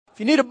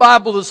you need a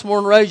Bible this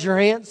morning, raise your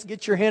hands.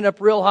 Get your hand up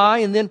real high,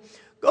 and then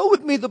go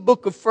with me to the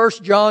book of 1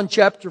 John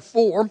chapter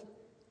 4.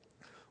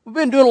 We've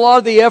been doing a lot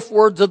of the F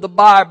words of the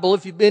Bible.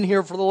 If you've been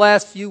here for the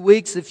last few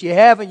weeks, if you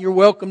haven't, you're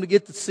welcome to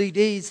get the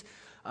CDs.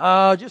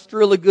 Just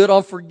really good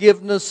on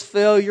forgiveness,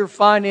 failure,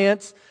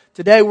 finance.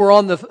 Today we're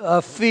on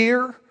the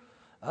fear.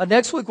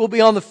 Next week we'll be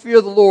on the fear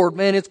of the Lord.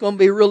 Man, it's going to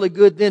be really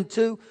good then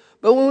too.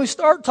 But when we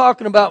start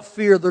talking about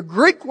fear, the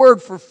Greek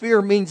word for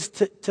fear means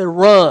to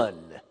run,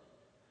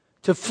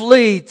 to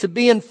flee, to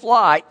be in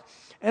flight.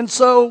 And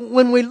so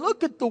when we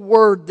look at the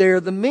word there,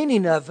 the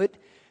meaning of it,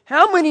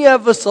 how many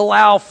of us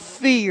allow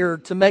fear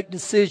to make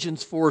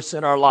decisions for us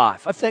in our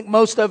life? I think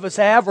most of us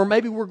have, or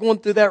maybe we're going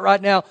through that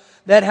right now,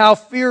 that how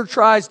fear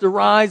tries to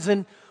rise.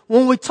 And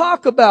when we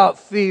talk about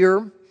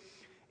fear,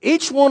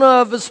 each one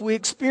of us, we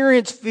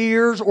experience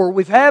fears, or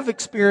we have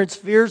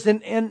experienced fears,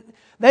 and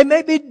they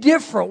may be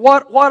different.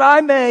 What I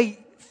may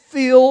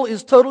feel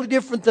is totally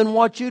different than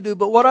what you do,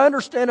 but what I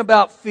understand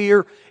about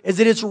fear is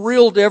that it's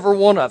real to every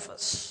one of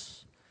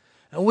us.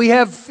 And we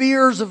have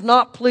fears of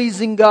not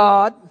pleasing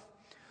God.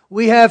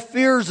 We have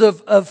fears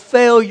of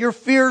failure,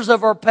 fears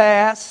of our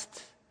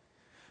past.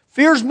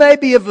 Fears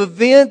maybe of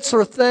events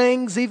or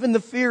things, even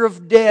the fear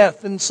of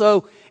death. And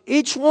so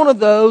each one of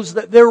those,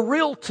 they're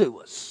real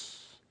to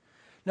us.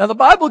 Now the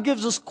Bible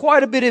gives us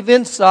quite a bit of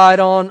insight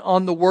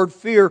on the word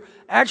fear.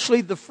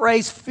 Actually, the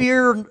phrase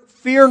fear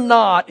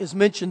not is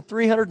mentioned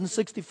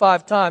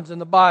 365 times in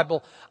the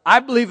Bible. I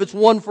believe it's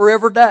one for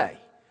every day.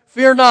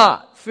 Fear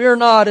not, fear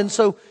not. And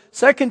so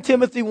 2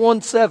 Timothy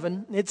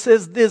 1:7, it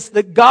says this,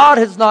 that God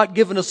has not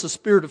given us a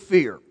spirit of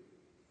fear.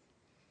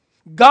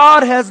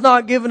 God has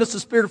not given us a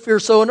spirit of fear.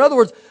 So in other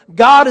words,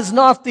 God is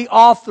not the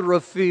author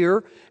of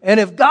fear. And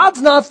if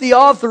God's not the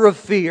author of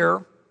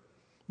fear,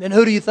 then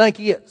who do you think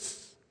He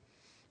is?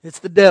 It's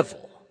the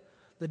devil.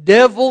 The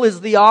devil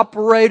is the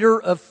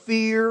operator of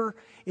fear.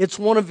 It's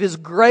one of his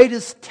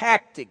greatest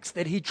tactics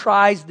that he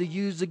tries to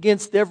use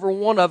against every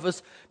one of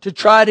us to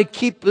try to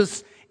keep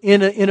us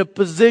in a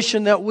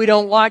position that we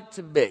don't like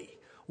to be.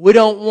 We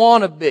don't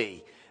want to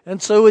be.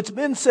 And so it's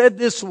been said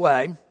this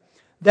way,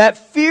 that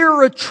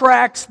fear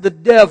attracts the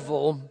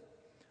devil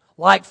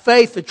like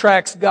faith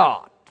attracts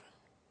God.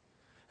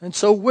 And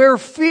so where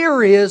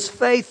fear is,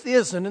 faith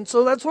isn't. And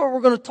so that's what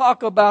we're going to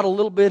talk about a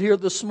little bit here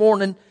this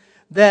morning,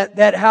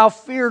 that how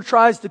fear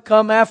tries to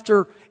come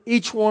after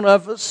each one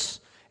of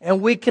us,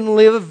 and we can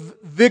live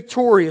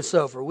victorious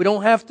over it. We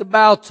don't have to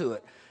bow to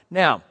it.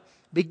 Now,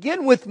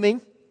 begin with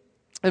me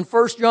in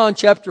 1 John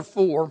chapter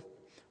 4,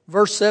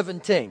 verse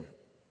 17.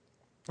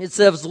 It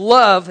says,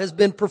 love has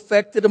been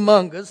perfected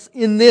among us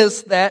in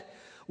this, that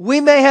we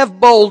may have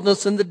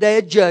boldness in the day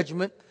of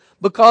judgment,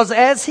 because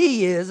as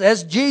He is,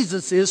 as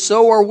Jesus is,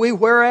 so are we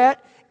where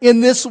at?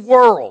 In this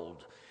world.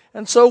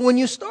 And so when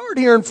you start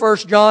here in 1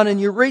 John and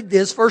you read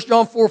this, 1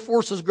 John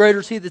 4:4 says, greater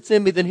is He that's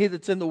in me than he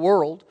that's in the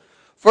world.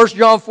 1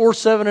 John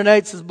 4:7 and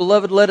 8 says,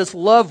 beloved, let us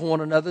love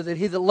one another, that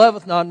he that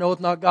loveth not knoweth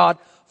not God,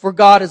 for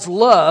God is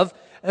love.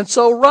 And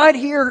so right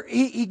here,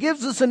 he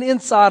gives us an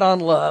insight on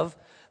love,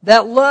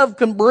 that love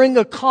can bring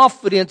a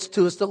confidence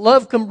to us, that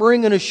love can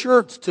bring an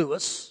assurance to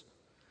us,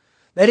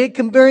 that it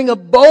can bring a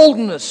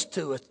boldness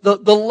to us,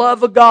 the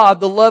love of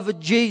God, the love of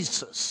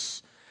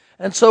Jesus.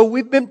 And so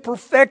we've been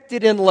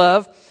perfected in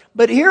love.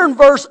 But here in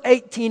verse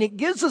 18, it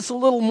gives us a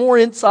little more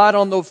insight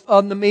on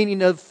the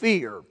meaning of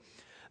fear.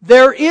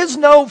 There is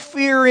no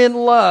fear in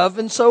love.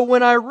 And so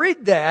when I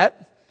read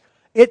that,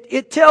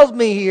 it tells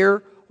me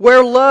here,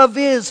 where love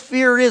is,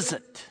 fear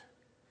isn't.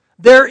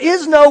 There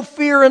is no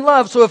fear in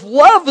love. So if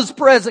love is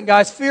present,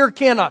 guys, fear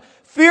cannot.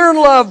 Fear and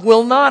love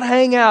will not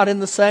hang out in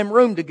the same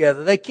room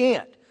together. They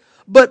can't.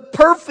 But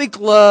perfect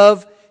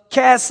love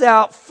casts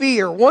out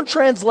fear. One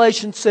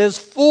translation says,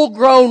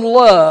 full-grown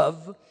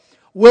love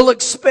will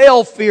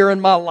expel fear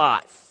in my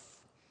life.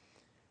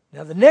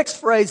 Now the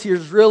next phrase here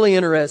is really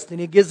interesting.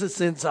 It gives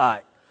us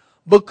insight.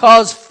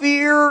 Because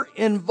fear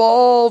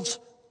involves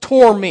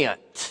torment.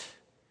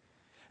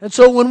 And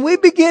so when we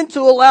begin to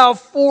allow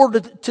fear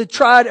to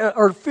try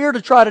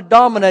to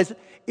dominate,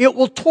 it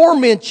will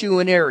torment you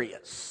in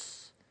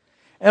areas.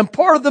 And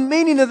part of the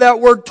meaning of that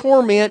word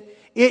torment,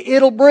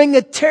 it'll bring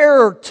a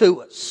terror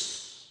to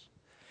us.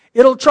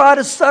 It'll try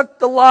to suck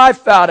the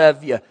life out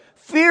of you.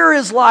 Fear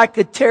is like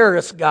a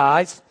terrorist,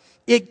 guys.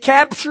 It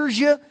captures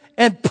you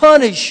and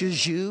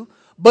punishes you,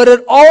 but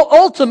it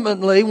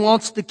ultimately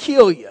wants to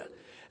kill you.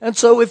 And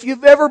so if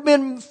you've ever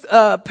been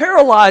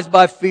paralyzed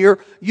by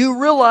fear,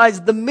 you realize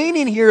the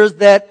meaning here is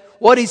that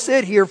what he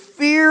said here,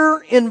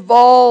 fear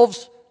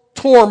involves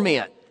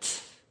torment.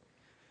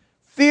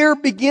 Fear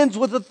begins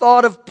with the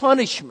thought of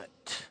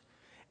punishment.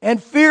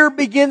 And fear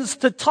begins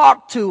to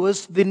talk to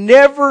us, the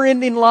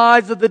never-ending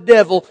lies of the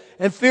devil,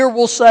 and fear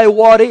will say,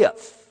 what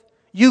if?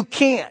 You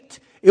can't.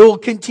 It will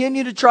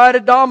continue to try to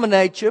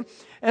dominate you.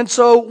 And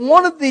so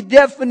one of the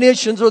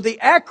definitions or the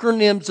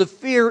acronyms of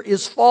fear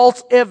is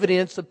false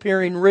evidence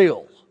appearing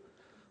real.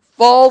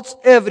 False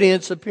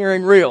evidence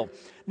appearing real.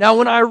 Now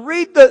when I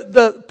read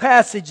the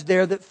passage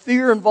there that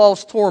fear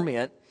involves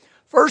torment,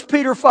 1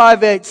 Peter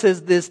 5:8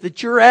 says this,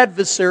 that your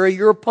adversary,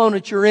 your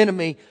opponent, your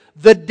enemy,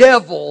 the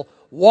devil,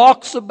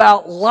 walks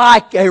about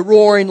like a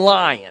roaring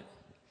lion.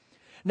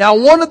 Now,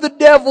 one of the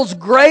devil's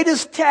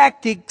greatest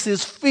tactics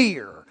is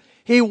fear.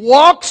 He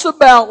walks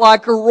about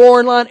like a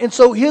roaring lion, and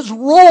so his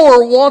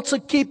roar wants to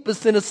keep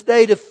us in a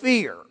state of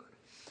fear.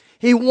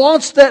 He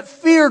wants that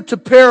fear to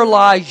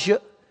paralyze you.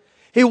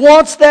 He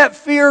wants that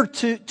fear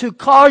to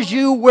cause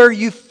you where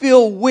you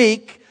feel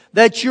weak,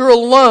 that you're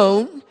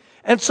alone.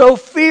 And so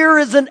fear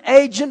is an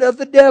agent of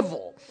the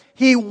devil.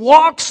 He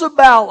walks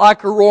about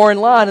like a roaring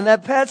lion. And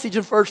that passage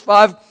in 1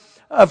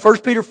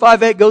 Peter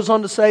 5:8 goes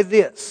on to say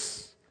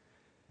this,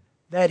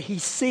 that he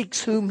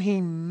seeks whom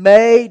he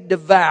may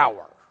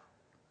devour.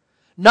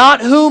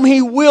 Not whom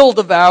he will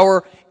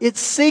devour, it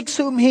seeks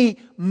whom he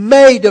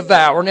may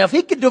devour. Now, if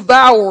he could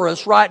devour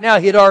us right now,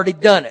 he'd already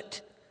done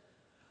it.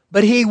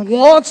 But he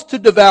wants to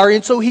devour,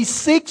 and so he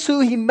seeks who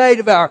he may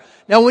devour.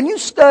 Now, when you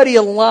study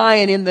a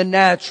lion in the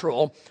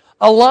natural,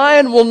 a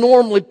lion will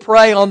normally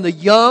prey on the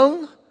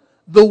young,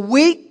 the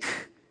weak,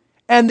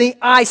 and the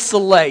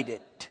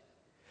isolated.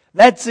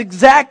 That's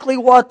exactly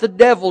what the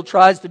devil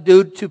tries to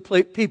do to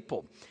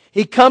people.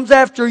 He comes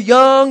after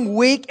young,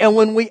 weak, and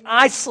when we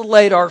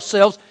isolate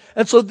ourselves.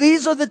 And so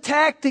these are the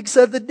tactics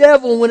of the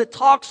devil when it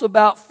talks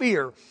about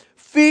fear.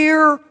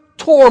 Fear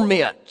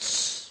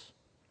torments.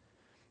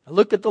 Now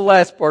look at the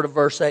last part of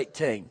verse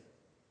 18.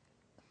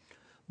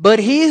 But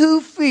he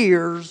who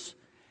fears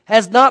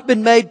has not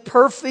been made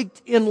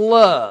perfect in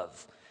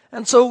love.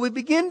 And so we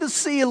begin to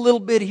see a little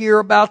bit here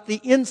about the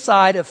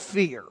inside of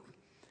fear.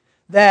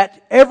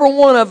 That every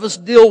one of us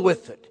deal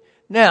with it.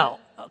 Now,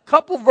 a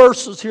couple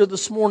verses here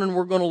this morning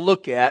we're going to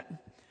look at.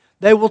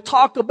 They will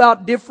talk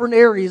about different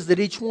areas that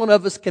each one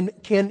of us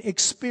can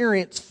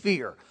experience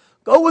fear.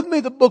 Go with me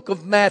to the book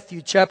of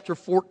Matthew chapter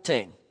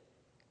 14.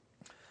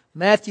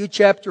 Matthew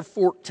chapter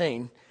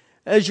 14.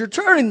 As you're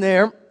turning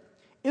there,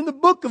 in the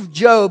book of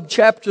Job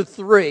chapter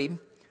 3,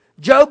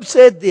 Job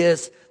said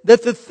this,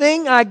 that the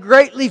thing I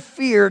greatly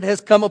feared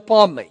has come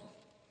upon me.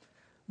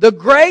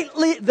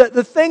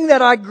 The thing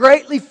that I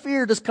greatly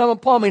feared has come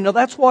upon me. Now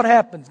that's what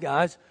happens,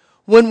 guys.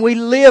 When we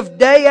live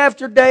day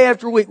after day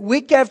after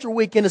week after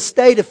week in a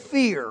state of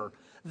fear,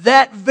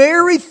 that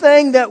very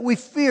thing that we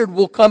feared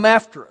will come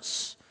after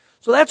us.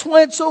 So that's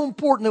why it's so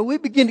important that we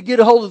begin to get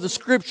a hold of the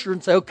Scripture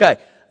and say, okay,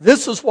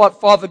 this is what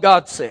Father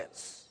God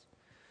says.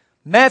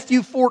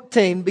 Matthew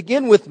 14,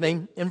 begin with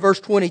me in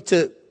verse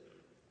 22.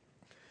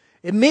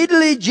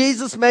 Immediately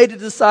Jesus made the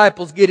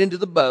disciples get into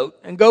the boat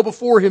and go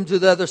before him to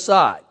the other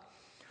side,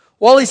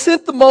 while he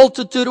sent the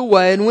multitude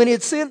away. And when he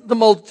had sent the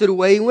multitude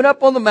away, he went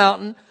up on the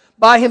mountain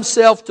by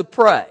himself to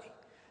pray.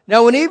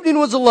 Now when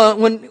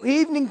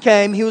evening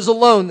came, he was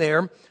alone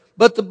there,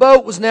 but the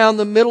boat was now in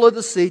the middle of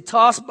the sea,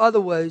 tossed by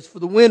the waves, for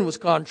the wind was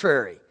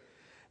contrary.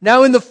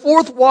 Now in the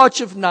fourth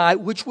watch of night,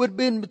 which would have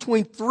been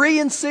between 3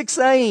 and 6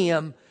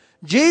 a.m.,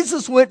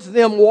 Jesus went to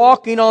them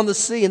walking on the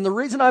sea. And the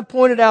reason I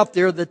pointed out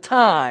there the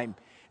time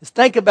is,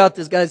 think about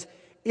this, guys.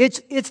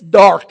 It's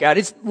dark out.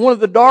 It's one of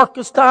the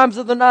darkest times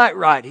of the night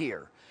right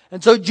here.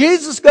 And so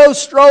Jesus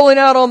goes strolling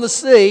out on the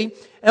sea.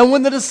 And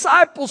when the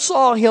disciples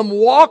saw him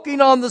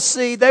walking on the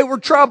sea, they were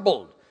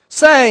troubled,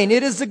 saying,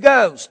 it is a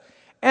ghost.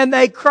 And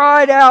they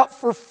cried out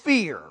for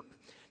fear.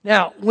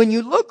 Now, when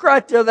you look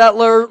right there, that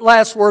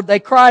last word, they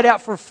cried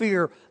out for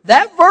fear.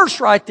 That verse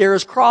right there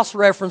is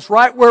cross-referenced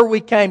right where we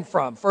came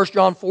from, 1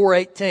 John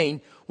 4:18,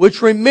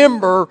 which,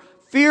 remember,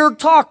 fear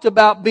talked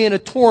about being a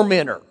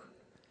tormentor.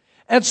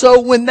 And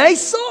so when they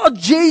saw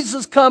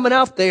Jesus coming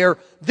out there,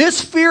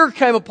 this fear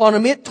came upon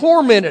them. It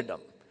tormented them.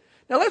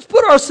 Now let's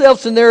put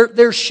ourselves in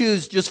their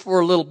shoes just for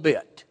a little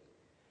bit.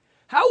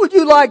 How would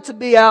you like to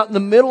be out in the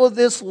middle of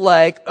this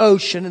lake,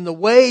 ocean, and the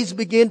waves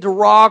begin to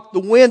rock, the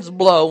wind's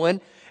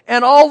blowing,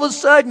 and all of a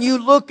sudden you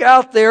look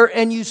out there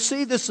and you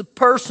see this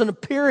person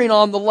appearing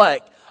on the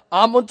lake?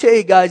 I'm going to tell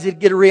you guys, it'd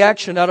get a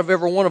reaction out of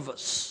every one of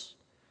us.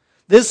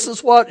 This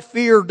is what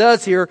fear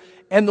does here.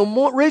 And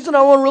the reason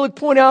I want to really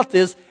point out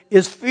this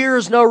is fear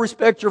is no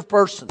respecter of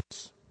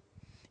persons.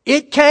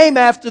 It came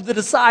after the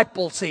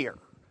disciples here.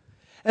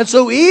 And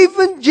so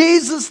even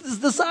Jesus'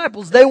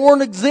 disciples, they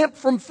weren't exempt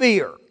from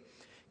fear.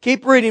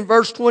 Keep reading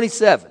verse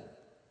 27.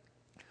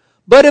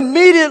 But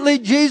immediately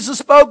Jesus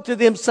spoke to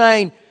them,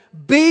 saying,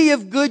 be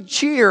of good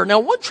cheer. Now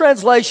one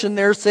translation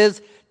there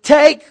says,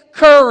 take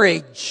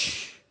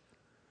courage.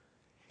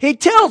 He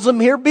tells them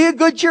here, be of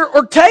good cheer,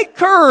 or take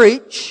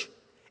courage.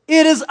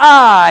 It is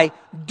I.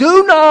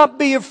 Do not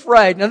be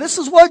afraid. Now this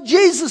is what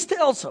Jesus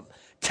tells them.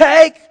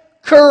 Take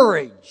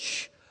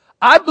courage.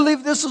 I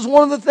believe this is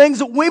one of the things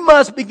that we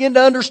must begin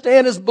to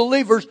understand as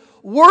believers.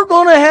 We're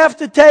going to have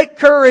to take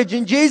courage.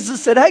 And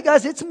Jesus said, hey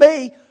guys, it's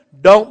me.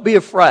 Don't be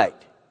afraid.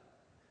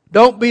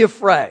 Don't be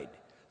afraid.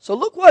 So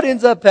look what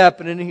ends up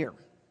happening here.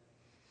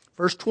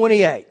 Verse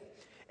 28.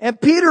 And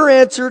Peter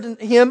answered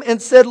him and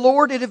said,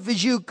 Lord, if it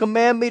is you,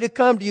 command me to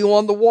come to you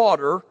on the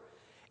water.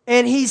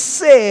 And he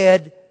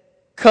said,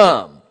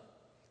 come.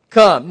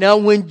 Come. Now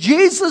when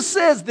Jesus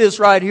says this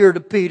right here to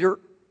Peter,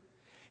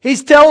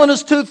 he's telling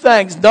us two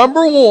things.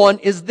 Number one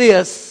is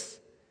this,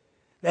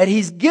 that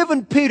he's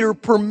given Peter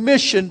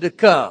permission to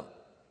come.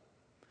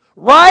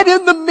 Right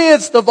in the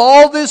midst of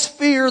all this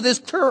fear, this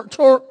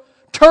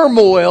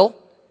turmoil,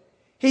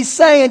 he's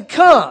saying,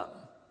 come.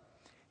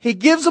 He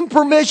gives him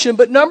permission,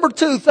 but number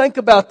two, think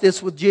about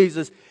this with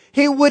Jesus.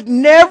 He would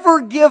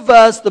never give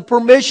us the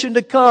permission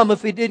to come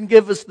if he didn't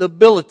give us the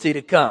ability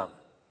to come.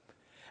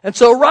 And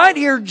so right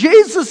here,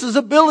 Jesus'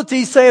 ability,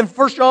 he's saying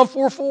 1 John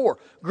 4:4,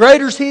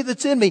 greater is he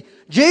that's in me.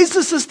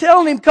 Jesus is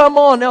telling him, come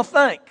on, now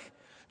think.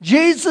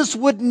 Jesus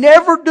would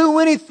never do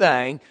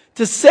anything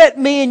to set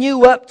me and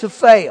you up to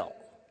fail.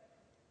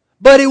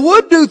 But he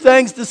would do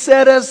things to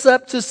set us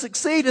up to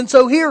succeed. And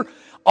so here,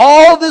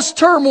 all this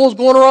turmoil is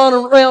going on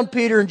around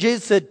Peter, and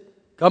Jesus said,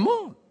 come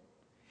on.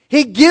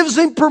 He gives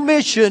him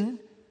permission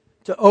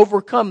to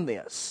overcome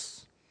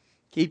this.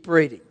 Keep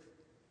reading.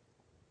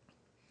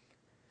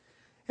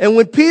 And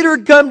when Peter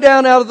had come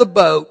down out of the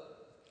boat,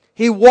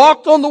 he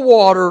walked on the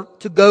water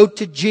to go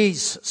to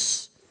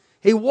Jesus.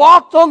 He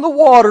walked on the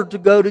water to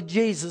go to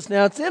Jesus.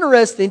 Now it's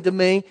interesting to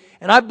me,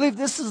 and I believe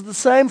this is the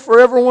same for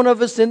every one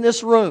of us in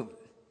this room.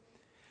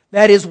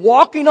 That is,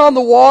 walking on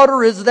the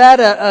water, is that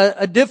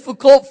a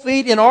difficult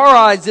feat? In our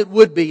eyes it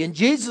would be. In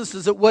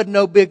Jesus' it wasn't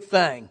no big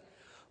thing.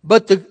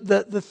 But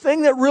the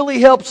thing that really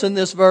helps in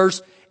this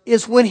verse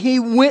is when he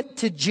went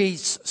to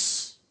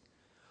Jesus.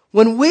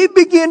 When we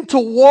begin to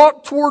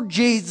walk toward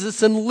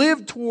Jesus and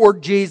live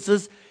toward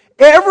Jesus,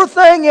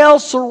 everything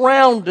else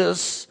around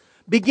us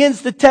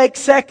begins to take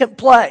second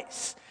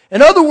place.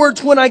 In other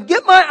words, when I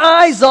get my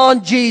eyes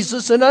on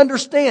Jesus and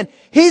understand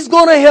he's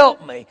going to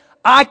help me,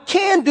 I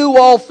can do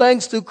all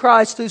things through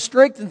Christ who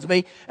strengthens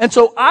me. And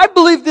so I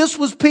believe this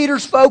was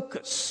Peter's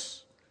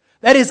focus.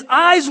 That his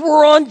eyes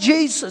were on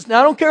Jesus.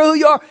 Now I don't care who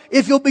you are.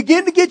 If you'll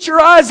begin to get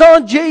your eyes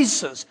on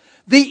Jesus,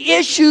 the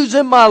issues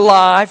in my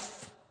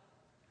life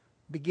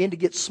begin to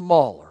get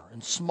smaller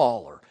and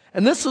smaller.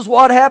 And this is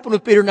what happened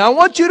with Peter. Now I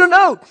want you to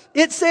know,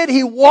 it said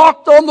he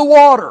walked on the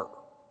water.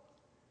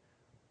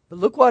 But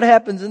look what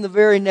happens in the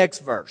very next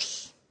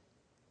verse.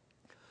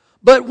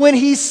 But when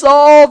he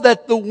saw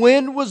that the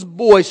wind was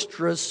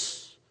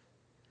boisterous,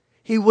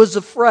 he was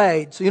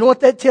afraid. So you know what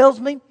that tells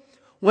me?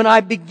 When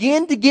I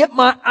begin to get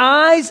my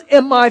eyes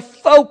and my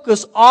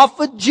focus off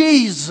of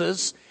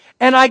Jesus,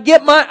 and I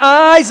get my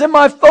eyes and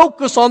my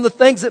focus on the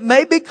things that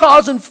may be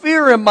causing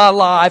fear in my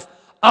life,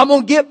 I'm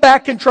going to get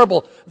back in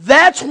trouble.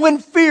 That's when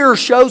fear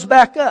shows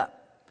back up.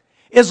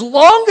 As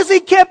long as he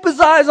kept his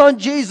eyes on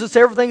Jesus,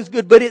 everything's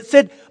good. But it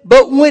said,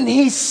 but when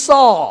he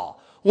saw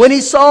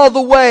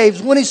the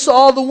waves, when he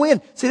saw the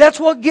wind. See, that's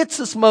what gets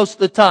us most of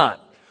the time.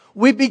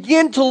 We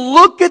begin to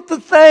look at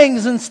the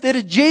things instead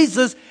of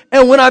Jesus.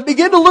 And when I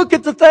begin to look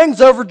at the things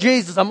over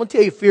Jesus, I'm going to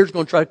tell you, fear's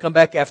going to try to come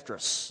back after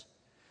us.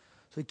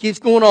 So he keeps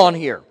going on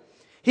here.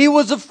 He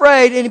was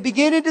afraid, and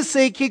beginning to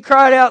seek, he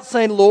cried out,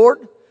 saying,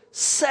 Lord,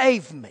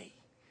 save me.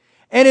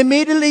 And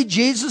immediately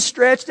Jesus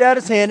stretched out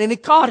his hand, and he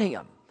caught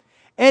him.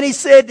 And he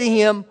said to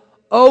him,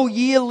 O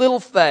ye of little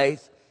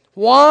faith,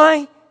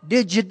 why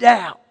did you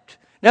doubt?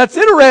 Now it's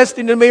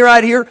interesting to me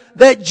right here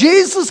that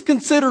Jesus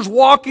considers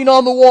walking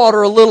on the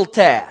water a little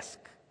task.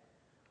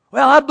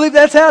 Well, I believe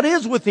that's how it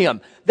is with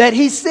him. That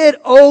he said,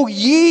 O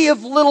ye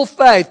of little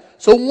faith.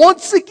 So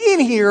once again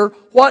here,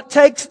 what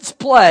takes its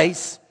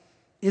place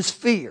is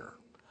fear.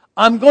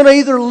 I'm going to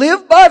either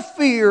live by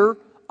fear,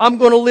 I'm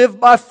going to live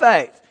by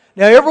faith.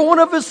 Now every one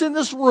of us in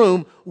this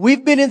room,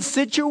 we've been in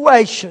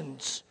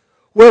situations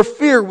where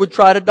fear would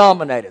try to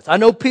dominate us. I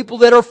know people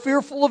that are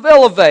fearful of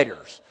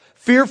elevators,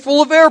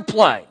 fearful of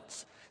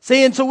airplanes.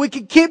 See, and so we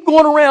could keep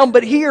going around,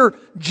 but here,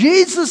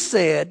 Jesus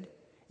said,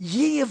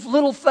 ye of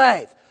little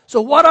faith.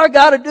 So what I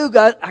got to do,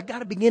 guys, I got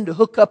to begin to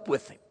hook up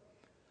with him.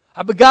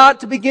 I've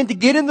got to begin to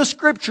get in the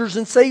scriptures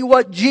and say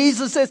what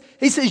Jesus says.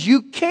 He says,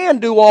 you can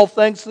do all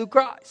things through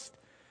Christ.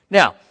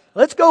 Now,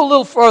 let's go a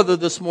little further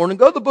this morning.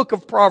 Go to the book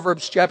of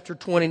Proverbs chapter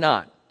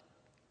 29.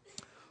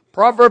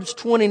 Proverbs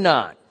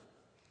 29.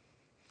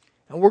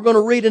 And we're going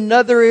to read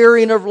another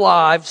area in our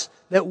lives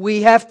that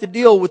we have to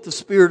deal with the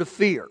spirit of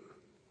fear.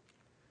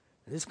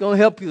 It's going to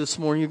help you this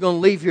morning. You're going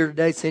to leave here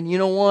today saying, you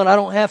know what? I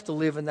don't have to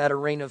live in that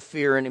arena of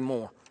fear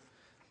anymore.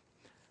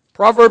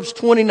 Proverbs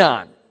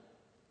 29,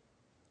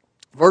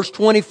 verse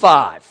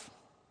 25.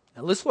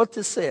 Now listen what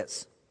this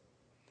says.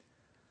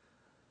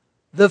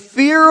 The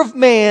fear of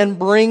man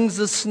brings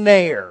a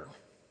snare.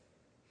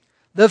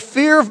 The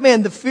fear of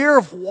man. The fear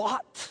of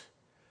what?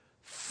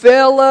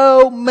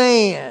 Fellow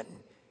man.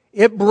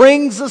 It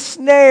brings a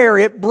snare.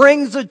 It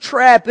brings a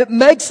trap. It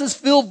makes us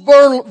feel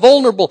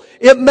vulnerable.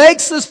 It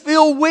makes us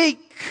feel weak.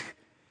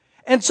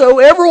 And so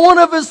every one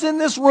of us in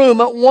this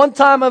room at one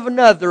time or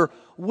another,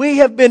 we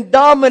have been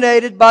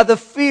dominated by the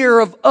fear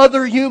of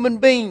other human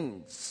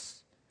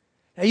beings.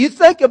 Now you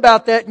think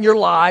about that in your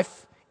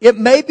life. It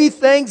may be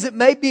things, it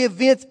may be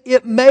events,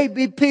 it may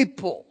be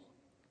people.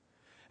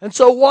 And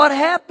so what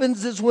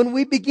happens is when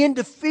we begin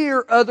to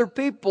fear other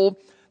people,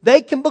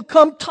 they can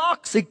become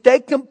toxic. They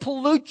can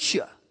pollute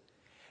you.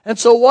 And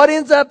so what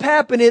ends up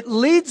happening, it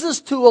leads us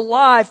to a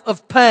life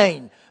of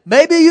pain.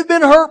 Maybe you've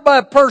been hurt by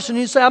a person.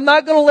 You say, I'm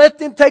not going to let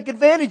them take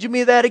advantage of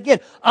me of that again.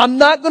 I'm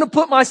not going to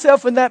put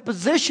myself in that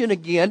position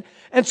again.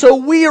 And so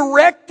we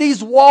erect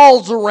these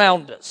walls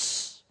around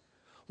us.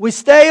 We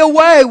stay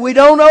away. We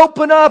don't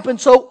open up.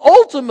 And so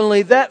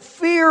ultimately that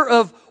fear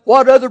of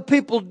what other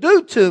people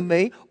do to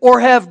me or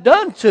have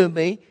done to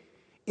me,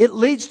 it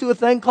leads to a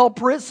thing called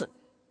prison.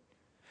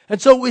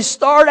 And so we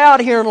start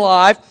out here in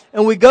life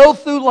and we go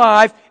through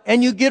life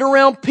and you get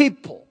around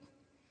people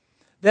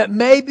that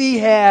maybe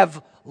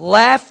have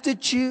laughed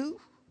at you.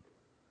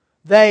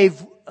 They've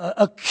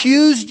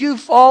accused you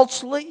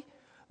falsely.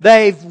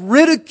 They've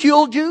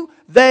ridiculed you.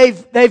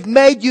 They've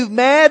made you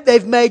mad.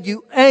 They've made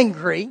you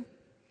angry.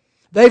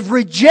 They've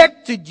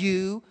rejected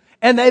you.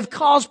 And they've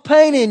caused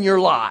pain in your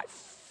life.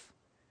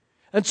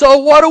 And so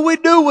what do we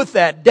do with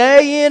that?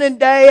 Day in and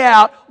day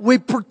out, we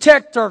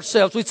protect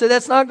ourselves. We say,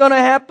 that's not going to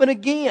happen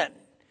again.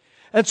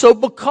 And so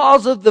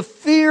because of the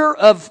fear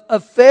of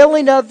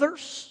failing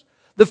others,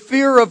 the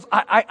fear of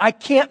I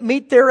can't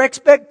meet their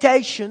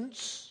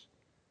expectations,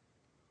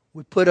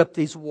 we put up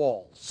these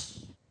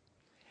walls.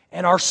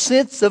 And our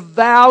sense of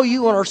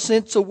value and our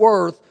sense of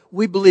worth,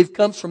 we believe,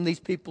 comes from these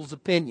people's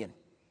opinion.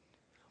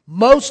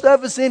 Most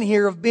of us in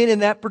here have been in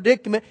that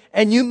predicament,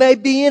 and you may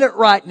be in it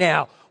right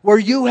now, where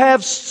you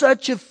have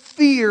such a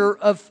fear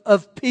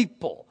of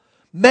people.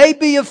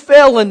 Maybe of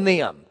failing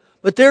them,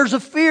 but there's a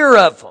fear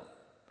of them.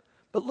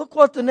 But look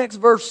what the next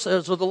verse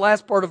says, or the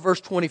last part of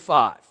verse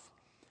 25.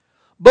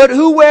 But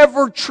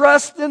whoever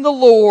trusts in the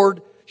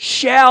Lord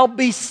shall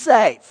be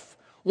safe.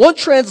 One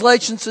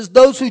translation says,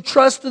 those who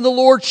trust in the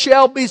Lord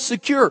shall be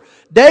secure.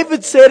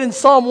 David said in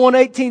Psalm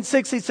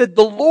 118:6, he said,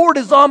 the Lord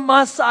is on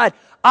my side.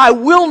 I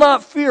will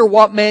not fear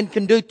what man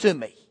can do to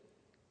me.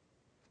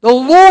 The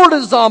Lord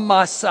is on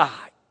my side.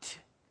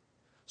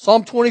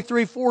 Psalm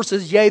 23:4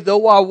 says, yea,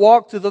 though I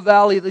walk through the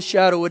valley of the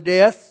shadow of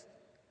death,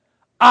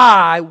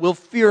 I will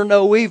fear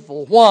no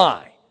evil.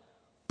 Why?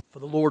 For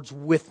the Lord's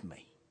with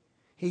me.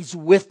 He's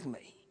with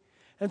me.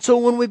 And so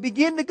when we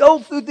begin to go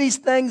through these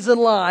things in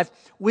life,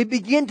 we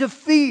begin to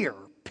fear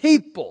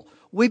people.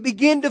 We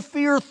begin to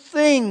fear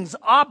things,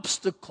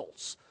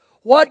 obstacles.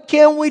 What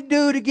can we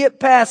do to get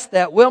past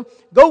that? Well,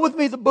 go with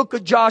me to the book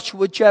of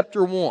Joshua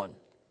chapter 1.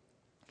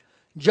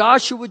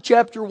 Joshua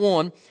chapter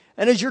 1.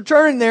 And as you're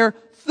turning there,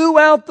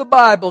 throughout the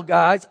Bible,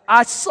 guys,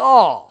 I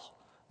saw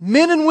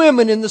men and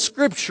women in the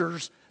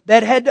Scriptures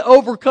that had to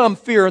overcome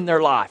fear in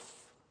their life.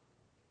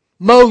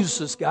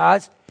 Moses,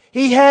 guys,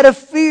 he had a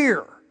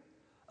fear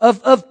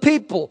of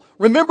people.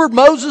 Remember,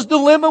 Moses'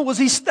 dilemma was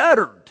he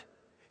stuttered.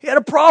 He had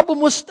a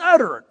problem with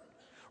stuttering.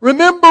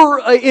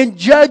 Remember in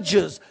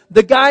Judges,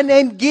 the guy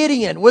named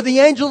Gideon, where the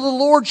angel of the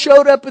Lord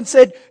showed up and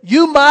said,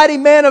 you mighty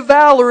man of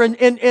valor.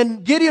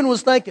 And Gideon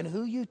was thinking,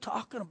 who are you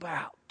talking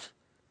about?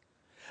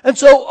 And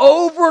so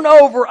over and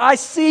over, I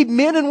see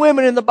men and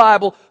women in the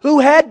Bible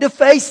who had to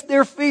face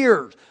their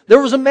fears.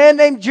 There was a man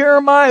named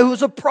Jeremiah who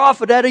was a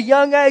prophet at a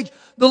young age.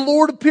 The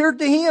Lord appeared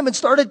to him and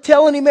started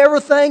telling him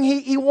everything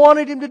he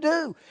wanted him to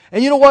do.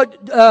 And you know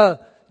what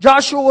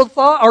Joshua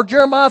thought, or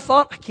Jeremiah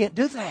thought? I can't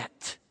do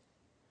that.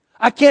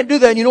 I can't do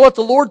that. And you know what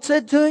the Lord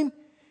said to him?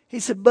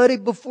 He said, buddy,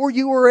 before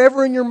you were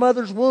ever in your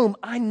mother's womb,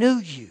 I knew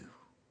you.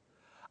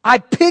 I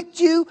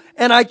picked you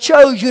and I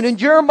chose you. And in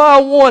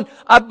Jeremiah 1,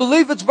 I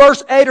believe it's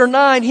verse 8 or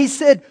 9, he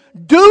said,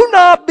 do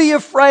not be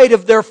afraid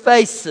of their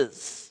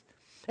faces.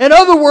 In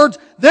other words,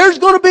 there's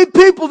going to be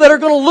people that are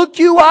going to look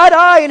you eye to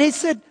eye. And he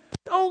said,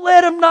 don't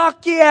let them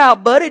knock you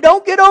out, buddy.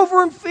 Don't get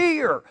over in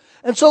fear.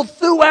 And so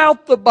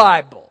throughout the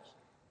Bible,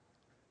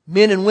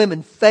 men and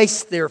women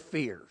face their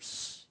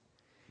fears.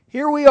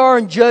 Here we are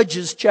in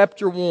Judges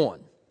chapter 1,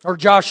 or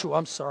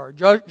Joshua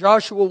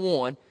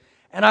 1.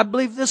 And I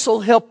believe this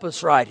will help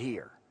us right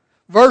here.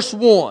 Verse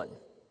 1.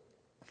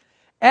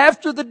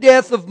 After the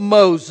death of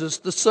Moses,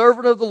 the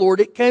servant of the Lord,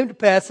 it came to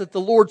pass that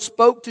the Lord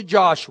spoke to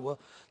Joshua,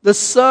 the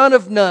son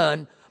of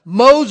Nun,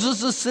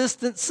 Moses'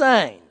 assistant,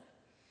 saying,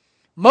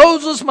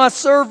 Moses, my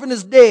servant,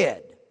 is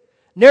dead.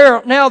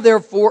 Now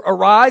therefore,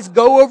 arise,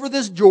 go over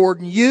this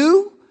Jordan,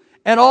 you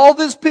and all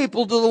this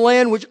people, to the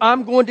land which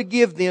I'm going to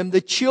give them,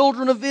 the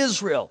children of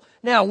Israel.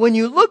 Now, when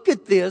you look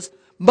at this,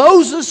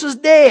 Moses is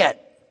dead.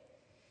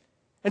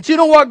 And so you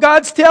know what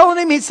God's telling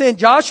him? He's saying,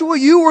 Joshua,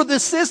 you were the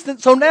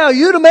assistant, so now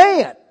you're the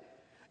man.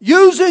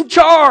 You's in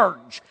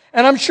charge.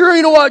 And I'm sure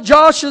you know what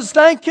Joshua's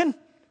thinking?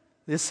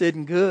 This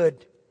isn't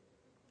good.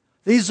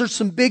 These are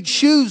some big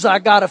shoes I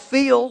gotta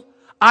fill.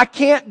 I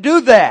can't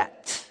do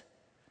that.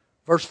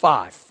 Verse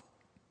 5.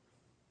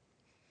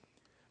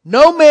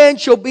 No man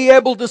shall be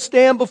able to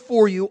stand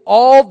before you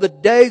all the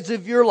days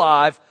of your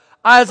life.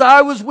 As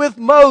I was with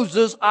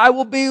Moses, I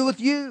will be with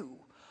you.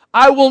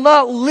 I will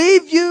not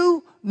leave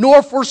you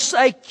nor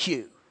forsake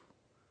you.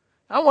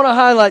 I want to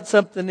highlight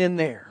something in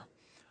there.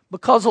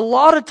 Because a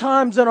lot of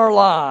times in our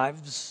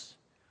lives,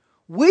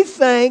 we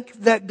think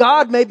that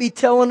God may be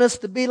telling us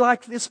to be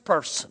like this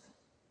person.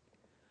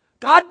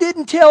 God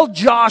didn't tell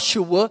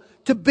Joshua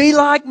to be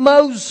like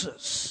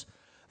Moses.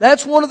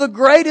 That's one of the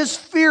greatest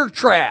fear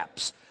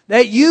traps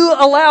that you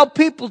allow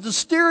people to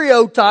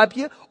stereotype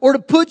you or to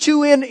put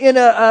you in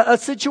a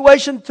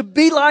situation to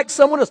be like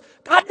someone else.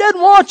 God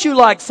doesn't want you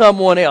like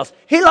someone else.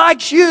 He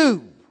likes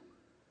you.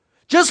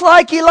 Just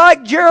like He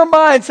liked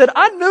Jeremiah and said,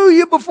 I knew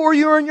you before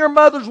you were in your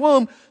mother's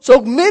womb.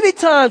 So many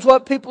times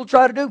what people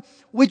try to do,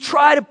 we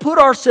try to put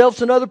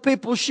ourselves in other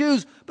people's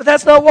shoes, but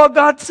that's not what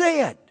God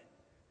said.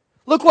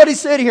 Look what He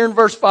said here in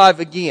verse 5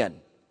 again.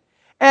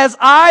 As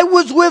I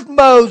was with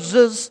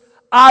Moses,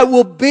 I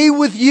will be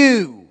with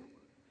you.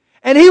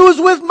 And He was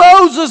with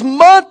Moses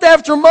month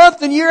after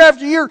month and year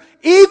after year,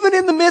 even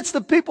in the midst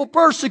of people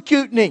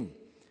persecuting him.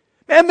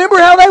 And remember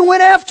how they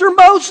went after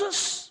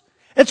Moses?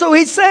 And so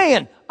He's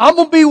saying, I'm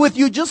going to be with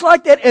you just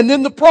like that. And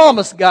then the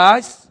promise,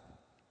 guys,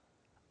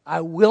 I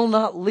will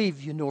not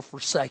leave you nor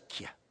forsake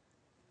you.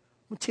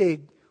 I'm going to tell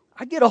you,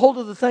 I get a hold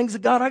of the things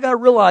of God, I got to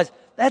realize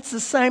that's the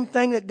same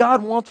thing that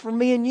God wants for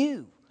me and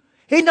you.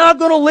 He's not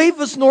going to leave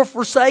us nor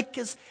forsake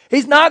us.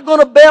 He's not going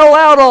to bail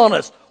out on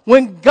us.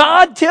 When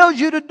God tells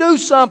you to do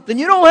something,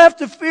 you don't have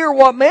to fear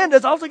what man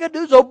does. All you got to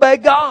do is obey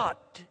God.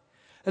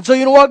 And so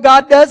you know what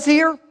God does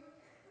here?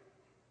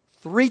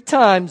 3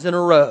 times in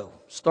a row,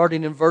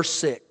 starting in verse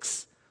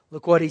 6.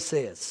 Look what He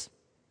says.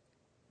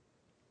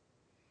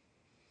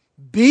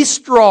 Be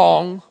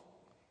strong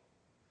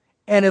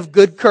and of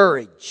good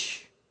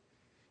courage.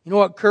 You know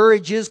what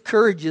courage is?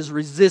 Courage is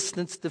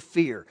resistance to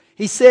fear.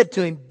 He said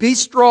to him, be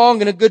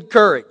strong and of good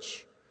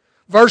courage.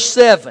 Verse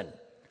 7.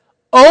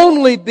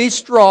 Only be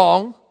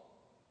strong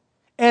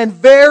and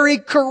very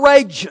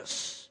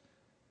courageous.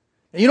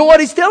 And you know what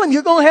He's telling him?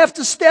 You're going to have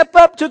to step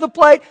up to the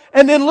plate.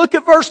 And then look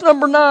at verse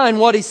number 9,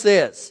 what He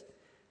says.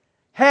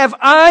 Have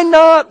I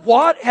not,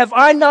 what? Have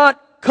I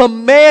not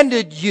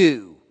commanded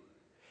you?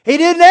 He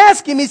didn't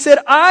ask him. He said,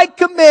 I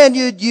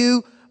commanded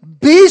you,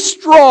 be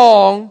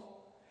strong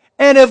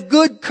and of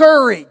good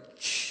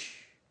courage.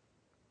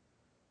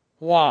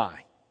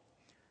 Why?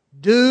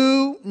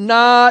 Do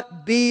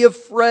not be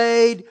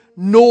afraid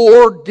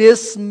nor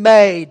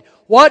dismayed.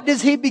 What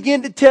does He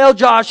begin to tell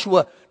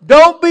Joshua?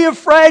 Don't be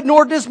afraid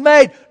nor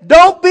dismayed.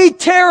 Don't be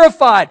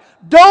terrified.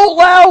 Don't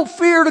allow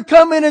fear to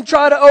come in and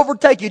try to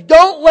overtake you.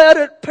 Don't let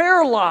it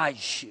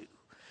paralyze you.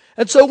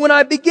 And so when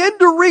I begin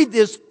to read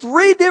this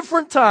 3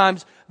 different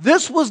times,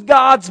 this was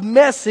God's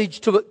message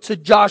to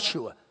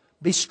Joshua.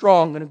 Be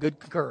strong and of good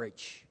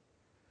courage.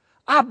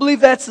 I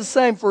believe that's the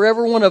same for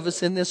every one of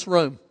us in this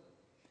room.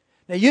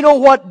 Now you know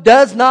what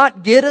does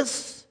not get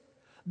us?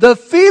 The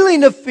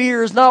feeling of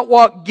fear is not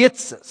what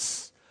gets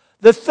us.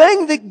 The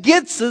thing that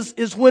gets us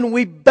is when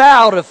we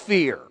bow to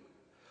fear.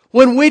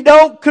 When we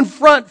don't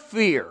confront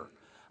fear.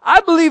 I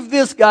believe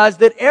this, guys,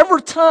 that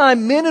every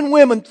time men and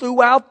women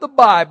throughout the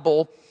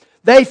Bible,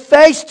 they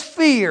faced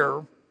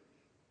fear,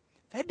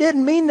 that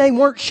didn't mean they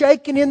weren't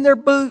shaking in their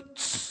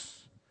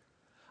boots.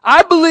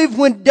 I believe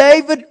when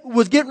David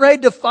was getting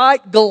ready to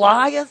fight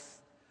Goliath,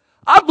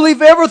 I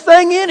believe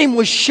everything in him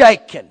was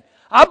shaking.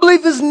 I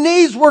believe his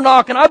knees were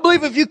knocking. I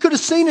believe if you could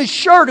have seen his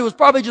shirt, it was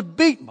probably just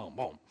beating. Boom,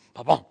 boom,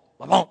 boom,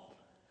 boom, boom.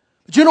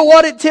 But you know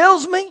what it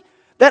tells me?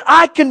 That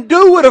I can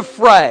do it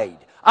afraid.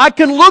 I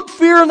can look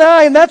fear in the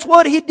eye, and that's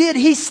what he did.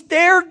 He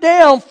stared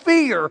down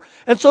fear.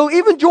 And so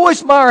even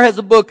Joyce Meyer has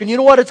a book, and you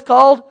know what it's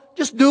called?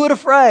 Just Do It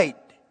Afraid.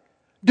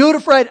 Do it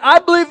afraid. I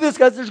believe this,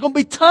 guys. There's going to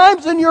be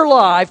times in your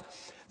life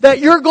that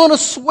you're going to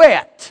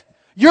sweat.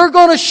 You're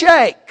going to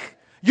shake.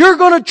 You're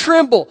going to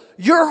tremble.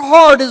 Your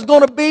heart is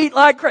going to beat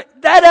like crazy.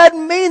 That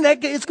doesn't mean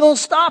that it's going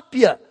to stop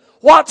you.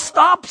 What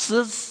stops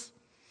us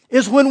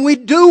is when we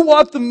do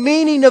what the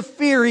meaning of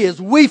fear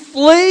is. We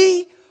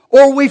flee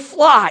or we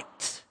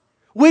flight.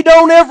 We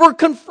don't ever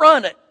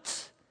confront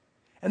it.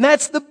 And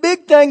that's the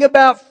big thing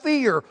about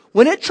fear.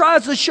 When it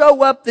tries to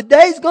show up, the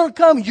day's going to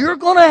come. You're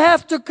going to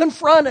have to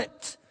confront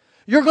it.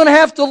 You're going to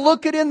have to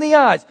look it in the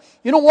eyes.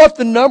 You know what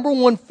the number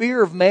one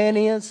fear of man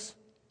is?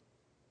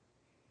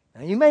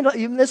 Now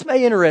this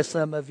may interest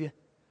some of you.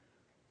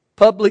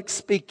 Public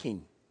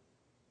speaking.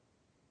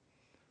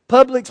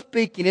 Public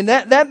speaking. And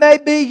that may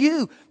be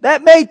you.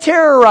 That may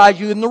terrorize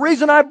you. And the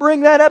reason I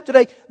bring that up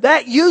today,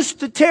 that used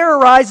to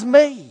terrorize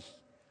me.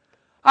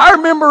 I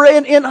remember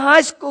in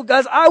high school,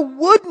 guys, I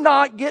would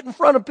not get in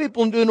front of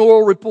people and do an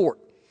oral report.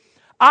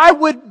 I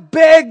would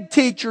beg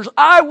teachers.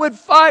 I would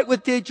fight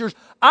with teachers.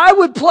 I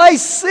would play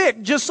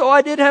sick just so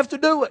I didn't have to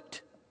do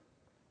it.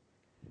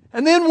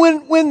 And then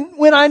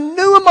when I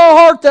knew in my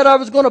heart that I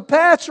was going to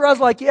pastor, I was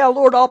like, yeah,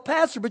 Lord, I'll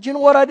pastor. But you know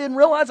what I didn't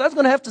realize? I was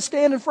going to have to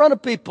stand in front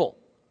of people.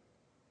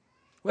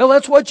 Well,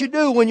 that's what you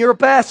do when you're a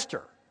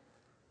pastor.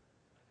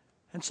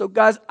 And so,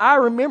 guys, I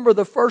remember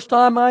the first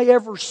time I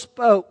ever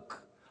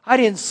spoke. I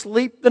didn't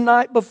sleep the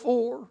night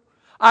before.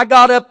 I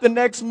got up the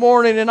next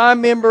morning and I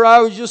remember I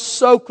was just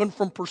soaking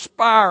from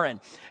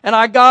perspiring. And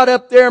I got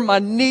up there, my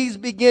knees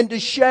began to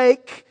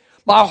shake.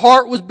 My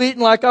heart was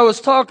beating like I was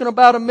talking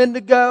about a minute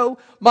ago.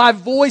 My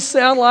voice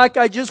sounded like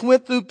I just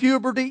went through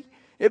puberty.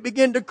 It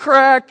began to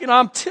crack, and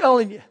I'm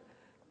telling you.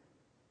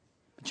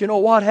 But you know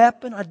what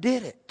happened? I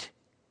did it.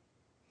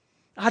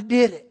 I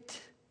did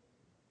it.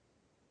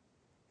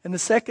 And the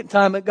second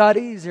time it got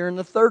easier, and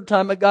the third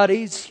time it got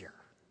easier.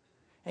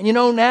 And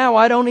now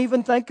I don't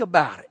even think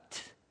about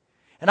it.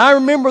 And I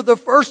remember the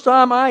first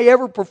time I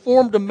ever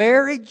performed a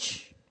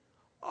marriage.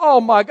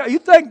 Oh my God, you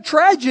think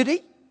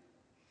tragedy?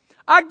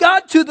 I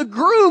got to the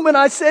groom and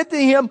I said to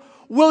him,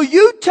 will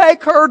you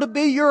take her to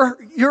be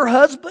your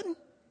husband?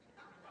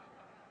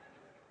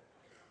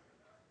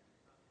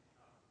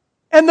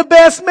 And the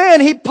best man,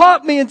 he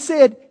popped me and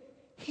said,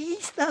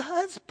 he's the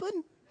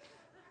husband?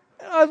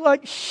 And I was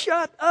like,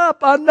 shut up,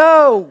 I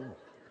know.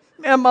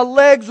 Man, my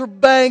legs were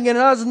banging and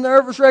I was a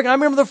nervous wreck. I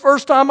remember the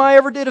first time I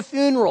ever did a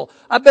funeral.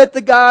 I bet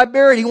the guy I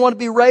buried, he wanted to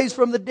be raised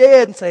from the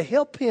dead and say,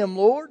 help him,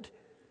 Lord.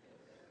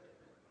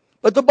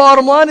 But the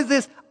bottom line is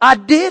this, I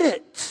did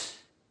it.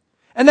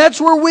 And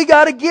that's where we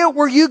got to get,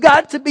 where you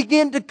got to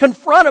begin to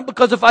confront it.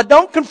 Because if I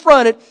don't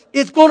confront it,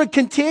 it's going to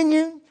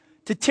continue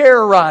to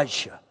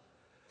terrorize you.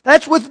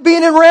 That's with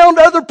being around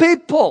other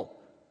people.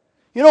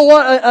 You know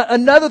what?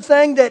 Another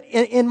thing that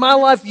in my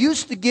life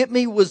used to get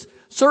me was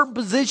certain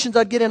positions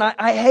I'd get in.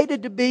 I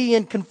hated to be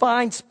in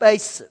confined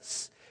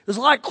spaces. It was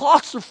like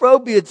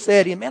claustrophobia had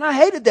set in. Man, I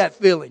hated that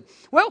feeling.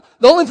 Well,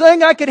 the only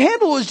thing I could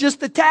handle was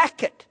just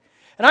attack it.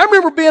 And I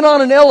remember being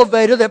on an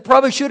elevator that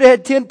probably should have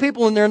had 10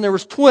 people in there and there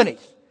was 20.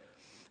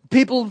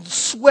 People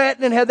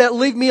sweating and had that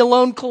leave me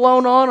alone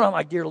cologne on. And I'm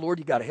like, dear Lord,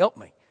 you got to help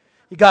me.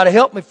 You got to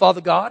help me,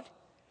 Father God.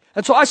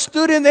 And so I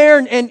stood in there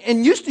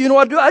and used to,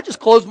 what I'd do? I just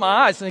closed my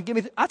eyes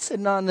and I said,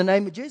 no, in the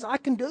name of Jesus, I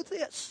can do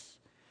this.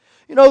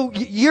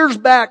 Years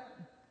back,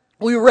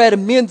 we were at a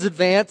men's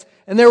advance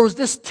and there was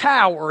this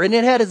tower and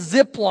it had a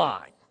zip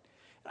line.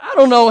 I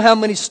don't know how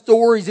many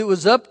stories it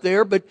was up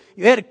there, but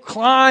you had to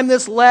climb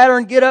this ladder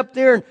and get up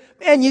there. And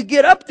man, you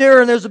get up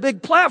there and there's a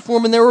big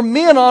platform and there were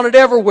men on it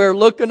everywhere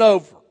looking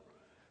over.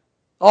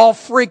 All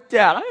freaked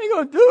out. I ain't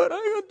going to do it. I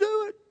ain't going to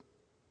do it.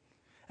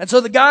 And so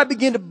the guy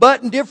began to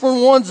button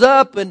different ones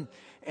up and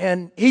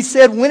he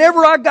said,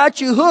 whenever I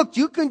got you hooked,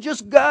 you can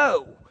just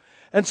go.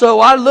 And so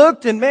I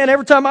looked and man,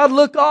 every time I'd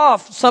look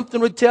off, something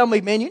would tell me,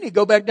 man, you need to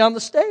go back down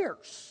the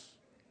stairs.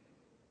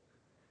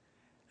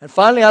 And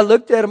finally I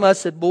looked at him, I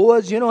said,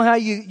 boys, you know how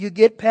you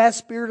get past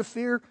spirit of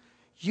fear?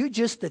 You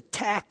just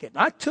attack it. And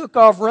I took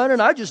off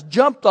running, I just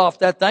jumped off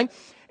that thing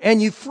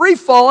and you free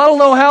fall, I don't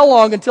know how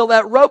long until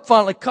that rope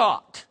finally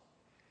caught.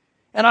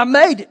 And I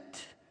made it.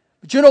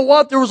 But you know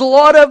what? There was a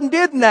lot of them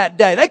did in that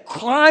day. They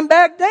climbed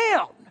back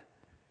down.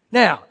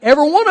 Now,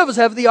 every one of us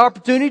have the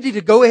opportunity to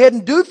go ahead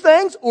and do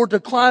things or to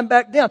climb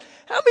back down.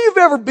 How many of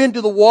you have ever been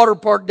to the water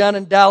park down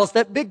in Dallas,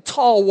 that big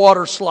tall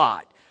water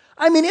slide?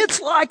 I mean,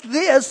 it's like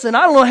this, and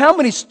I don't know how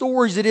many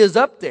stories it is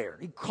up there.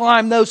 You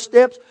climb those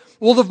steps.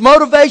 Well, the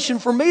motivation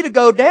for me to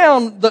go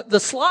down the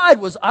slide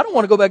was, I don't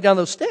want to go back down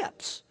those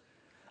steps.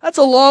 That's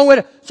a long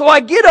way. So I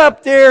get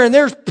up there and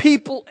there's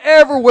people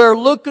everywhere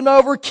looking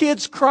over,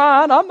 kids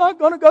crying. I'm not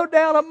going to go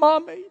down on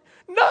Mommy.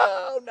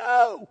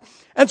 No.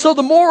 And so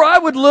the more I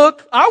would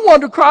look, I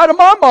wanted to cry to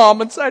my mom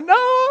and say,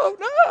 no.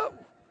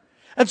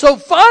 And so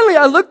finally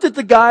I looked at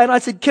the guy and I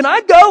said, can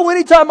I go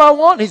anytime I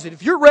want? And he said,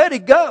 if you're ready,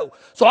 go.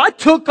 So I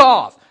took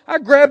off. I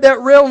grabbed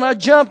that rail and I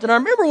jumped. And I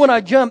remember when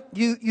I jumped,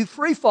 you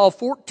free fall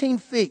 14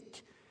 feet.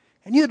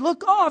 And you'd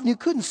look off and you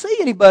couldn't see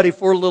anybody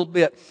for a little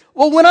bit.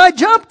 Well, when I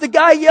jumped, the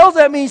guy yells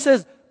at me and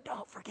says,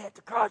 don't forget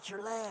to cross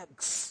your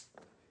legs.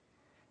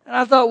 And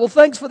I thought, well,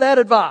 thanks for that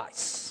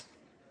advice.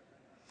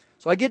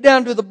 So I get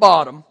down to the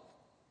bottom.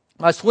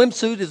 My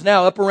swimsuit is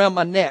now up around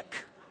my neck.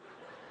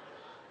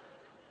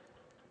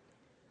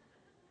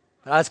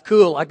 That's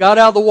cool. I got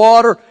out of the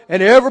water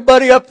and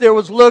everybody up there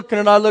was looking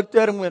and I looked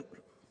at him and went,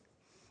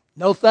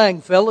 no thing,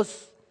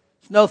 fellas.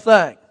 It's no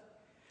thing.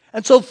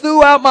 And so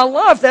throughout my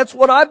life, that's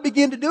what I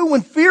begin to do.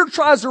 When fear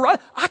tries to rise,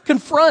 I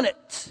confront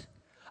it.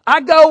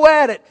 I go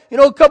at it.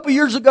 A couple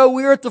years ago,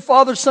 we were at the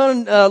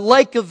Father-Son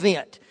Lake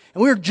event.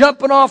 And we were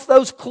jumping off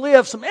those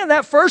cliffs. And man,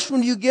 that first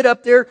one you get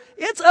up there,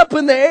 it's up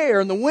in the air.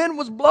 And the wind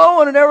was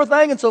blowing and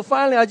everything. And so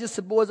finally I just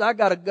said, boys, I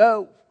got to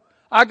go.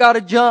 I got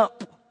to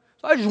jump.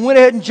 So I just went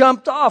ahead and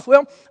jumped off.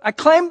 Well, I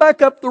climbed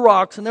back up the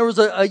rocks. And there was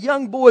a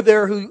young boy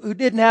there who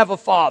didn't have a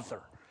father.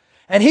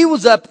 And he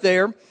was up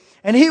there.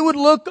 And he would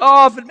look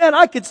off, and man,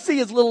 I could see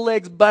his little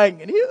legs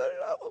banging.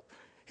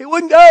 He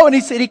wouldn't go, and he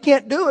said he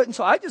can't do it. And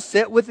so I just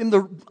sat with him,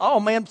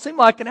 it seemed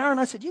like an hour, and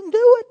I said, you can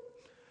do it.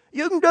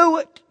 You can do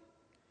it.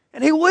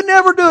 And he would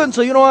never do it. And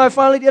so you know what I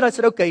finally did? I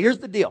said, okay, here's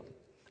the deal.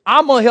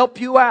 I'm going to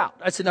help you out.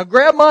 I said, now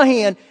grab my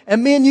hand,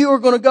 and me and you are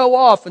going to go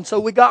off. And so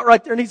we got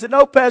right there, and he said,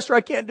 no, Pastor, I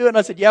can't do it. And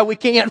I said, yeah, we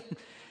can.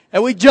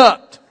 And we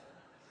jumped.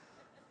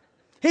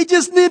 He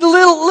just needed a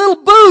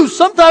little boost.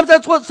 Sometimes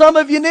that's what some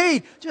of you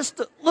need. Just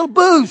a little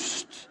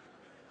boost.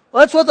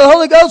 Well, that's what the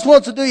Holy Ghost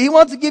wants to do. He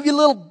wants to give you a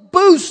little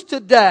boost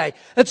today.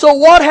 And so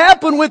what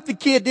happened with the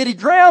kid? Did he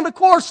drown? Of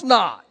course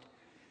not.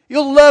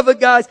 You'll love it,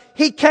 guys.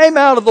 He came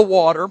out of the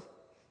water.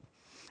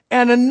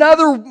 And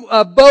another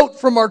boat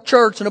from our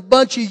church and a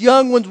bunch of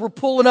young ones were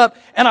pulling up.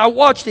 And I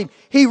watched him.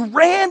 He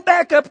ran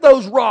back up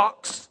those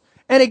rocks.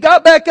 And he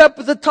got back up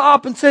at the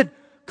top and said,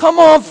 come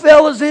on,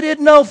 fellas, it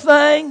isn't no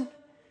thing.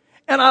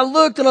 And I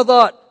looked and I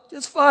thought,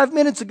 just 5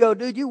 minutes ago,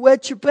 dude, you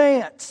wet your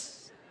pants.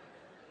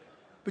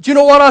 But you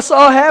know what I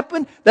saw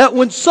happen? That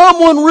when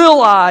someone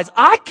realized,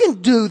 I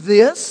can do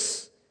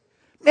this,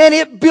 man,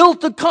 it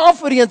built the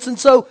confidence. And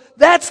so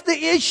that's the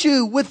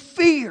issue with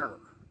fear.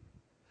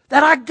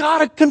 That I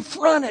gotta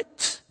confront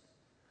it.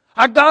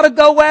 I gotta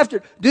go after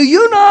it. Do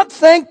you not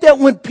think that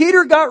when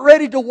Peter got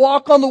ready to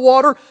walk on the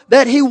water,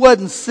 that he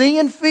wasn't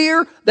seeing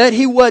fear, that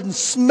he wasn't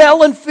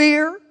smelling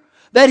fear,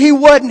 that he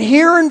wasn't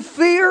hearing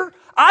fear?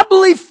 I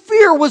believe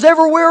fear was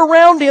everywhere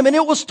around him and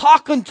it was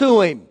talking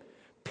to him.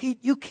 Pete,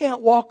 you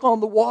can't walk on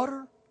the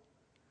water.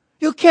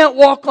 You can't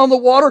walk on the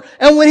water.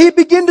 And when he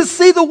began to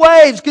see the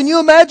waves, can you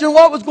imagine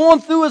what was going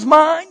through his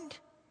mind?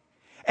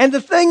 And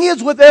the thing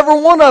is, with every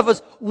one of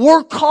us,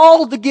 we're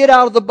called to get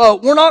out of the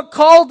boat. We're not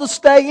called to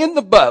stay in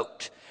the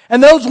boat.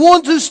 And those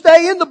ones who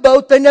stay in the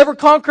boat, they never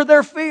conquer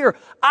their fear.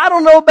 I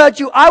don't know about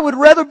you. I would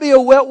rather be a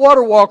wet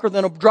water walker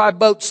than a dry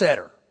boat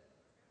setter.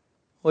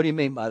 What do you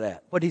mean by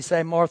that? What did he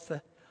say,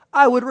 Martha?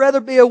 I would rather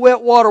be a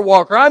wet water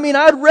walker. I mean,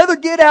 I'd rather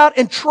get out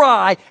and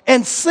try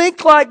and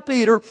sink like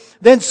Peter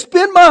than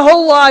spend my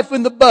whole life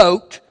in the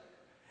boat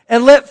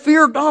and let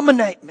fear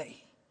dominate me.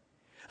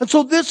 And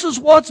so this is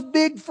what's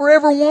big for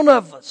every one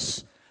of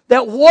us.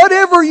 That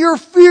whatever your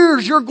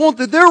fears you're going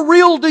through, they're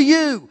real to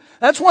you.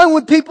 That's why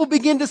when people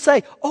begin to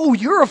say, oh,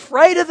 you're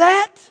afraid of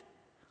that?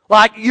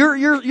 Like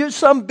you're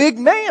some big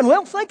man.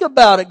 Well, think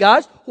about it,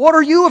 guys. What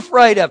are you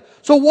afraid of?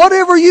 So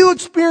whatever you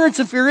experience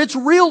in fear, it's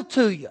real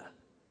to you.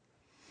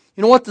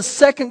 You know what the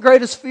second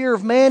greatest fear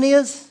of man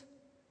is?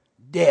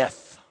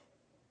 Death.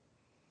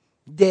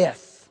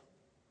 Death.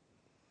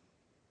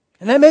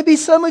 And that may be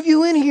some of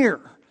you in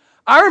here.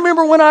 I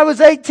remember when I was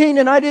 18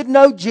 and I didn't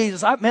know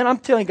Jesus. I'm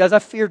telling you guys, I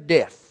feared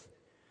death.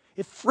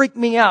 It freaked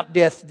me out,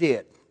 death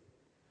did.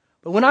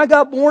 But when I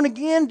got born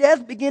again,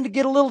 death began to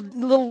get a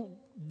little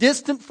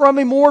distant from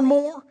me more and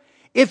more.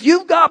 If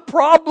you've got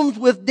problems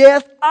with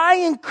death, I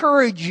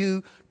encourage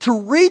you to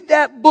read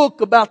that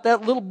book about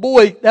that little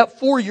boy, that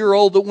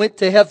 4-year-old that went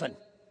to heaven.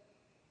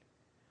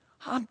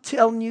 I'm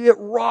telling you, it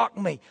rocked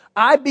me.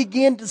 I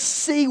began to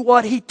see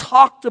what he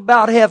talked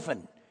about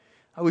heaven.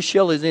 I wish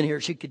Shelley's in here.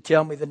 She could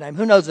tell me the name.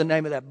 Who knows the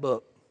name of that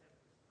book?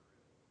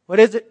 What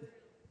is it?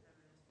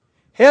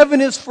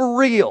 Heaven is for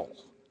real.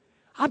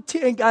 I'm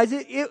telling you guys,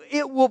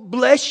 it will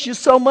bless you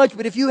so much.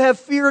 But if you have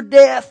fear of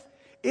death,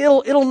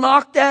 it'll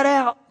knock that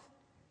out.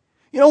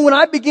 You know, when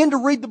I began to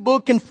read the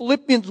book in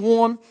Philippians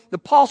 1, the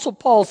Apostle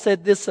Paul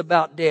said this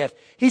about death.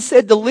 He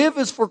said, to live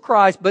is for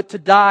Christ, but to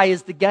die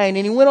is the gain.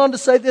 And he went on to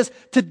say this,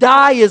 to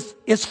die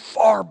is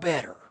far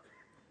better.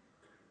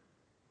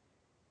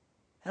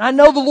 And I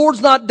know the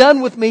Lord's not done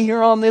with me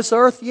here on this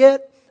earth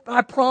yet, but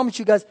I promise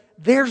you guys,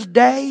 there's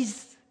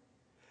days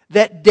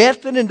that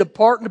deathing and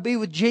departing to be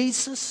with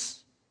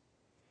Jesus,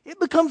 it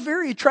becomes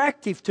very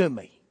attractive to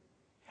me.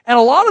 And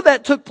a lot of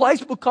that took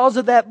place because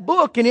of that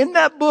book. And in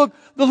that book,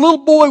 the little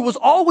boy was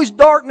always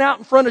darting out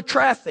in front of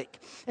traffic.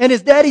 And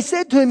his daddy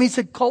said to him, he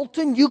said,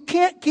 Colton, you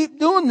can't keep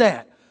doing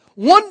that.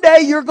 One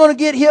day you're going to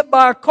get hit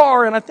by a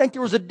car. And I think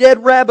there was a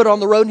dead rabbit on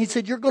the road. And he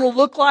said, you're going to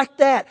look like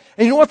that.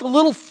 And you know what the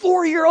little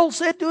 4-year-old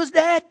said to his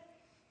dad?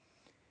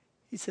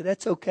 He said,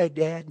 that's okay,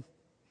 Dad.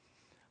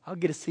 I'll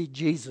get to see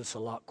Jesus a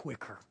lot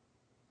quicker.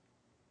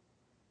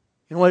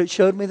 You know what it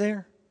showed me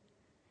there?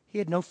 He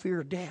had no fear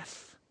of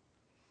death.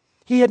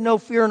 He had no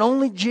fear, and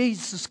only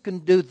Jesus can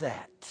do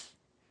that.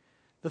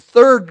 The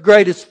third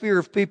greatest fear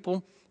of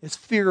people is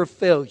fear of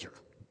failure.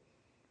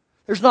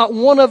 There's not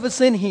one of us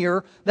in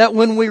here that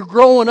when we're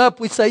growing up,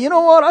 we say, you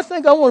know what, I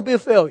think I want to be a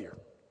failure.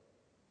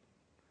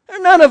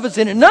 There's none of us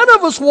in it. None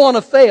of us want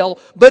to fail,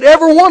 but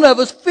every one of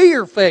us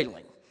fear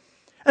failing.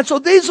 And so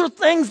these are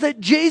things that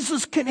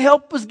Jesus can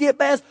help us get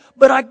past,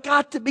 but I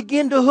got to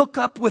begin to hook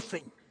up with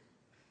Him.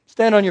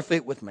 Stand on your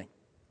feet with me.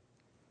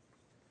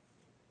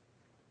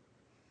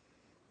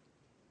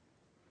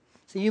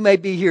 So you may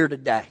be here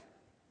today.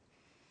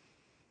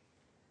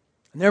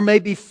 And there may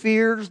be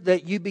fears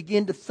that you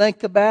begin to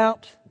think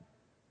about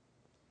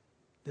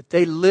that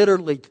they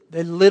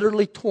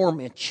literally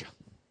torment you.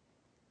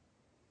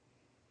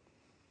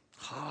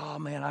 Oh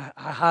man,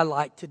 I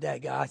highlight today,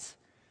 guys.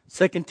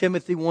 2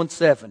 Timothy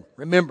 1:7.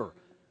 Remember,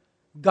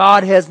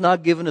 God has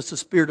not given us a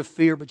spirit of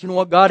fear, but you know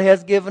what God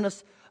has given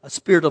us? A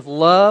spirit of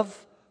love,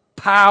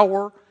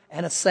 power,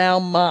 and a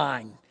sound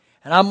mind.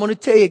 And I'm going to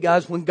tell you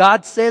guys, when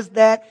God says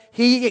that,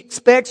 He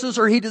expects us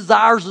or He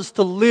desires us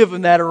to live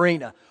in that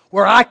arena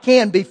where I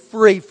can be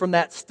free from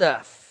that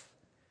stuff.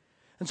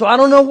 And so I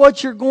don't know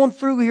what you're going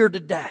through here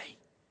today.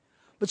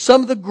 But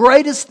some of the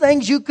greatest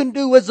things you can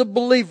do as a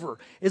believer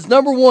is,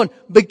 number one,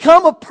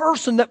 become a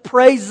person that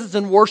praises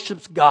and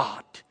worships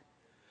God.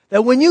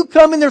 That when you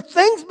come in there,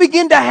 things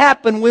begin to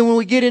happen when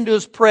we get into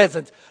His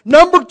presence.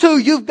 Number two,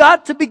 you've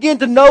got to begin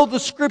to know the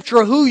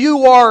Scripture of who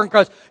you are in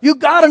Christ. You've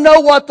got to know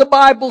what the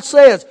Bible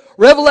says.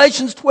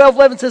 Revelations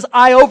 12:11 says,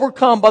 I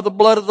overcome by the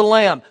blood of the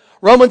Lamb.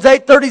 Romans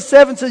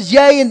 8:37 says,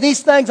 yea, in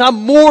these things I'm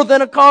more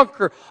than a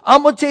conqueror.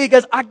 I'm going to tell you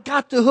guys, I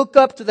got to hook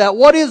up to that.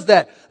 What is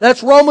that?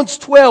 That's Romans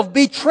 12.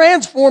 Be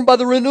transformed by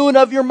the renewing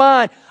of your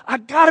mind. I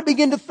got to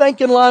begin to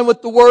think in line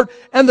with the Word.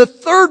 And the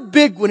third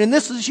big one, and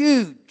this is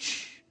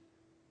huge,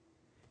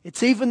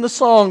 It's even the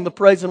song the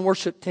praise and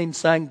worship team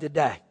sang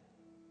today.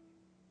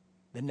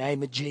 The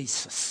name of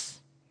Jesus.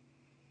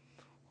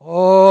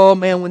 Oh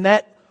man, when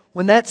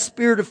that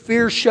spirit of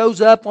fear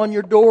shows up on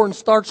your door and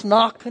starts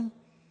knocking,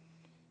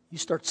 you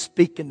start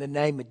speaking the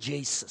name of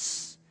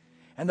Jesus.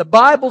 And the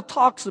Bible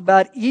talks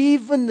about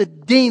even the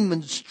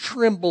demons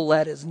tremble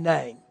at His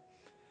name.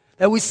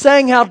 That we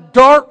sang how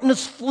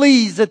darkness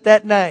flees at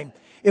that name.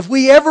 If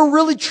we ever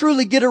really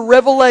truly get a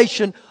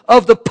revelation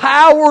of the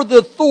power, the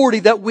authority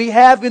that we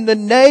have in the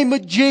name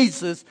of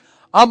Jesus,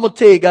 I'm going to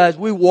tell you guys,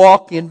 we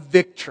walk in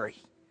victory.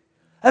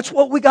 That's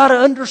what we got to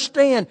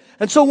understand.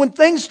 And so when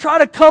things try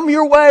to come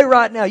your way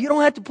right now, you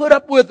don't have to put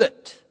up with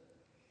it.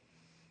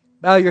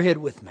 Bow your head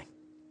with me.